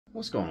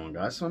What's going on,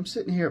 guys? So I'm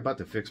sitting here about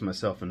to fix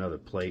myself another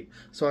plate.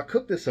 So I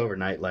cooked this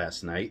overnight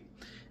last night,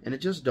 and it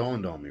just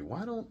dawned on me,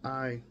 why don't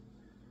I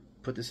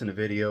put this in a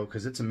video?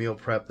 Because it's a meal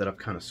prep that I've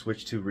kind of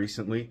switched to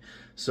recently.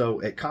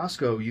 So at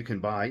Costco you can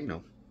buy,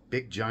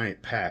 big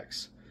giant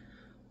packs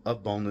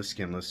of boneless,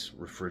 skinless,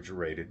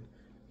 refrigerated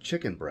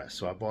chicken breasts.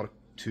 So I bought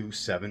two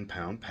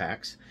 7-pound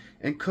packs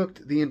and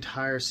cooked the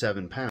entire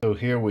 7 pounds. So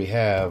here we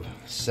have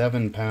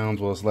 7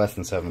 pounds, well, it's less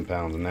than 7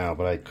 pounds now,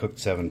 but I cooked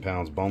 7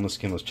 pounds boneless,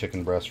 skinless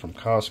chicken breast from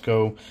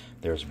Costco.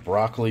 There's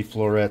broccoli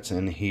florets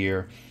in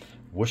here,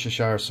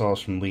 Worcestershire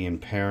sauce from Lee &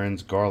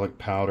 Perrins, garlic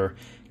powder,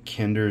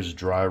 Kinder's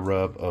dry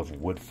rub of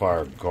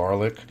wood-fired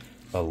garlic,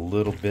 a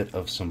little bit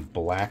of some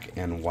black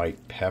and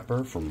white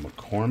pepper from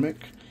McCormick,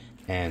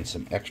 and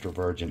some extra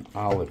virgin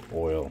olive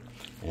oil.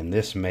 And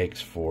this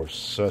makes for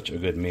such a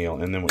good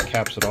meal. And then what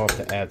caps it off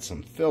to add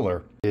some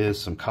filler is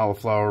some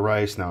cauliflower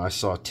rice. Now I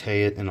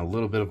saute it in a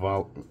little bit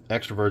of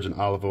extra virgin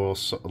olive oil,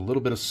 a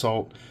little bit of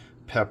salt,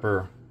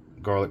 pepper,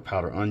 garlic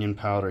powder, onion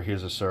powder.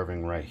 Here's a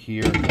serving right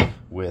here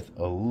with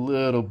a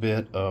little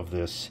bit of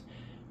this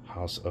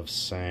House of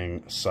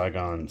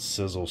Saigon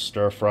sizzle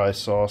stir fry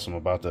sauce. I'm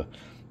about to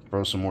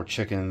throw some more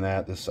chicken in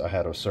that. I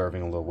had a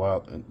serving a little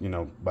while,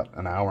 about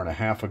an hour and a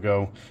half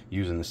ago,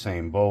 using the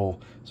same bowl.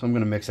 So I'm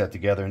going to mix that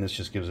together, and this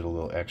just gives it a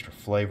little extra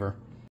flavor.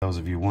 Those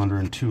of you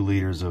wondering, 2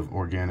 liters of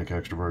organic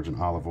extra virgin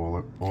olive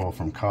oil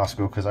from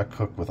Costco, because I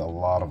cook with a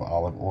lot of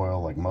olive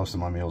oil. Like, most of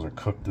my meals are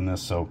cooked in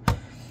this, so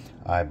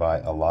I buy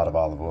a lot of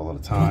olive oil at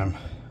a time.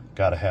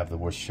 Got to have the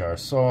Worcestershire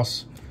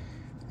sauce,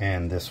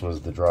 and this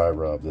was the dry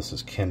rub. This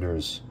is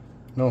Kinder's.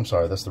 No, I'm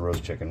sorry, that's the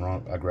roast chicken.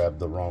 I grabbed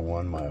the wrong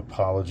one. My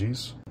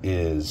apologies.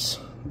 Is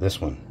this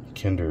one,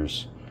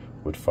 Kinder's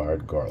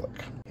wood-fired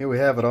garlic. Here we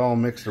have it all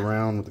mixed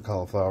around with the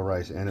cauliflower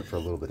rice in it for a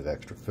little bit of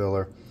extra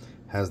filler.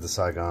 Has the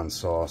Saigon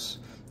sauce,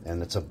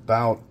 and it's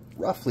about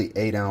roughly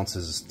 8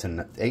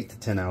 to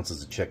 10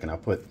 ounces of chicken.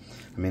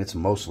 It's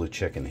mostly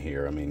chicken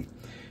here.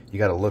 You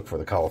got to look for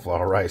the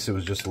cauliflower rice. It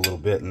was just a little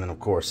bit, and then of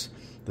course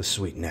the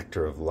sweet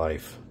nectar of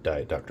life,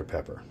 Diet Dr.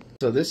 Pepper.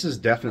 So this is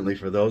definitely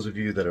for those of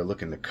you that are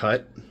looking to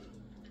cut.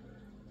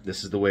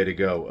 This is the way to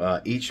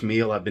go. Each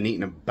meal I've been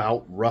eating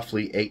about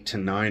roughly 8 to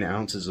 9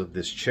 ounces of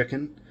this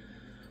chicken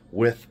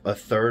with a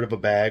third of a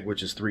bag,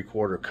 which is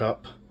 3/4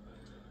 cup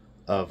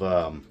of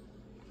the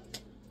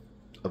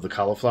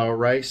cauliflower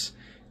rice,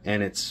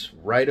 and it's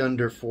right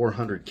under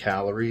 400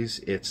 calories.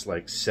 It's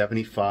like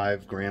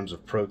 75 grams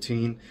of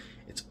protein.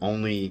 It's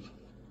only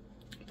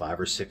 5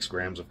 or 6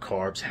 grams of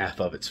carbs,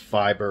 half of it's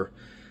fiber,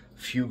 a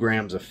few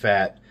grams of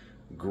fat.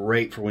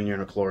 Great for when you're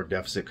in a caloric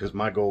deficit, because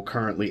my goal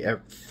currently,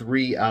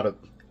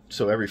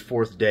 every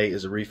 4th day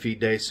is a refeed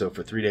day. So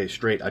for 3 days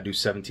straight, I do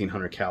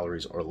 1,700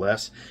 calories or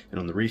less. And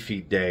on the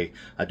refeed day,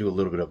 I do a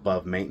little bit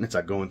above maintenance.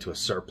 I go into a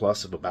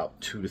surplus of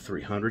about 200 to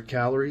 300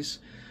 calories.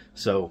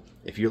 So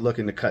if you're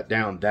looking to cut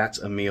down, that's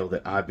a meal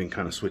that I've been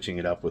kind of switching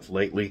it up with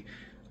lately.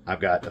 I've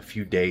got a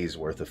few days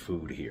worth of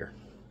food here.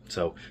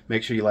 So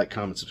make sure you like,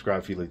 comment,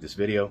 subscribe if you like this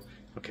video.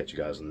 I'll catch you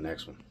guys in the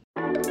next one.